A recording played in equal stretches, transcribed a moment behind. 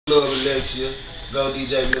Love Alexia. Go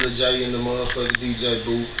DJ Miller J in the motherfucking DJ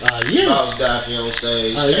booth. Yeah. Boss Daffy on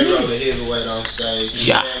stage. K-Roll the Heavyweight on stage.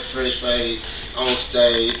 Yeah. Man Fresh Fade on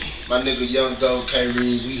stage. My nigga Young Gold K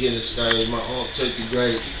Reeves, we hit the stage. My Aunt Took the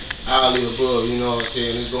Great. All the above, you know what I'm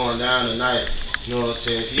saying? It's going down tonight. You know what I'm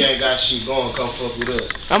saying? If you ain't got shit going, come fuck with us.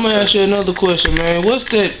 I'm gonna ask you another question, man. What's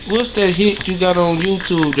that hit you got on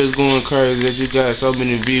YouTube that's going crazy that you got so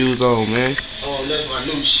many views on, man? That's my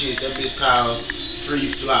new shit. That bitch called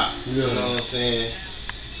Free Flop. Yeah. You know what I'm saying?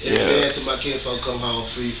 Every day until my kinfolk come home,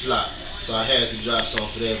 Free Flop. So I had to drop something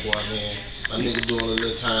for that boy, man. My nigga doing a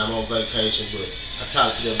little time on vacation, but I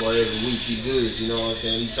talk to that boy every week. He good, you know what I'm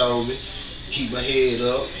saying? He told me, keep my head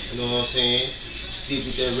up, you know what I'm saying? Stick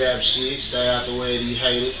with that rap shit, stay out the way of these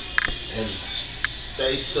haters, and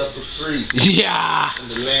stay sucker free. Yeah. In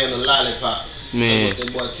the land of lollipops. Man. That's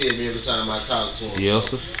what that boy tell me every time I talk to him. Yes,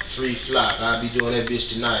 so, sir. Free Flop. I'll be doing that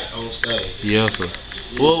bitch tonight on stage. Yes, sir.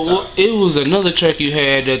 Well, it was another track you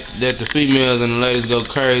had that the females and the ladies go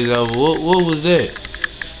crazy over. What was that?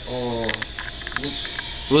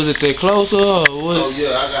 Was it that Closer or what? Oh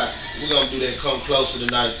yeah, we're gonna do that Come Closer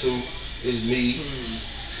tonight too. It's me,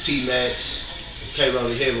 T-Max, K-Roll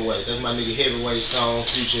the Heavyweight. That's my nigga Heavyweight song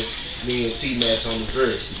featuring me and T-Max on the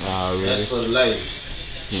verse. Really? That's for the ladies.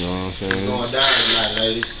 You know what I'm saying? It's going down tonight,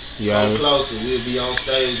 ladies. Come Closer. We'll be on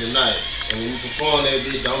stage tonight. And when we perform that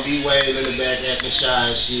bitch, don't be waving in the back acting shy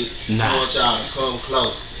and shit. Nah. I want y'all to come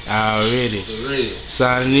closer. Already. For real.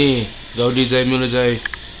 Signing in. Go DJ Miller J.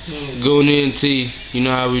 Go in T. You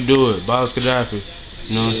know how we do it. Boss Gaddafi.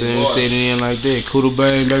 You know what I'm saying? Boy. Sitting in like that. Kuda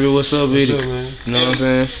Bang, baby. What's up, What's baby? up, man? You know what I'm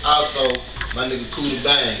saying? Also, my nigga Kuda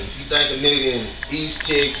Bang. If you think a nigga in East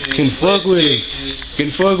Texas, Can fuck with Texas,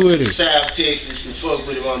 Can fuck with it. South Texas, can fuck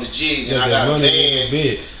with him on the jig. And Yeah, I got a band.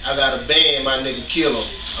 bit. I got a band, my nigga Kill him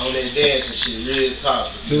on that dancing shit, real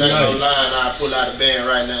talk. If you Tonight. ain't no line, I'll pull out a band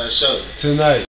right now and show you. Tonight.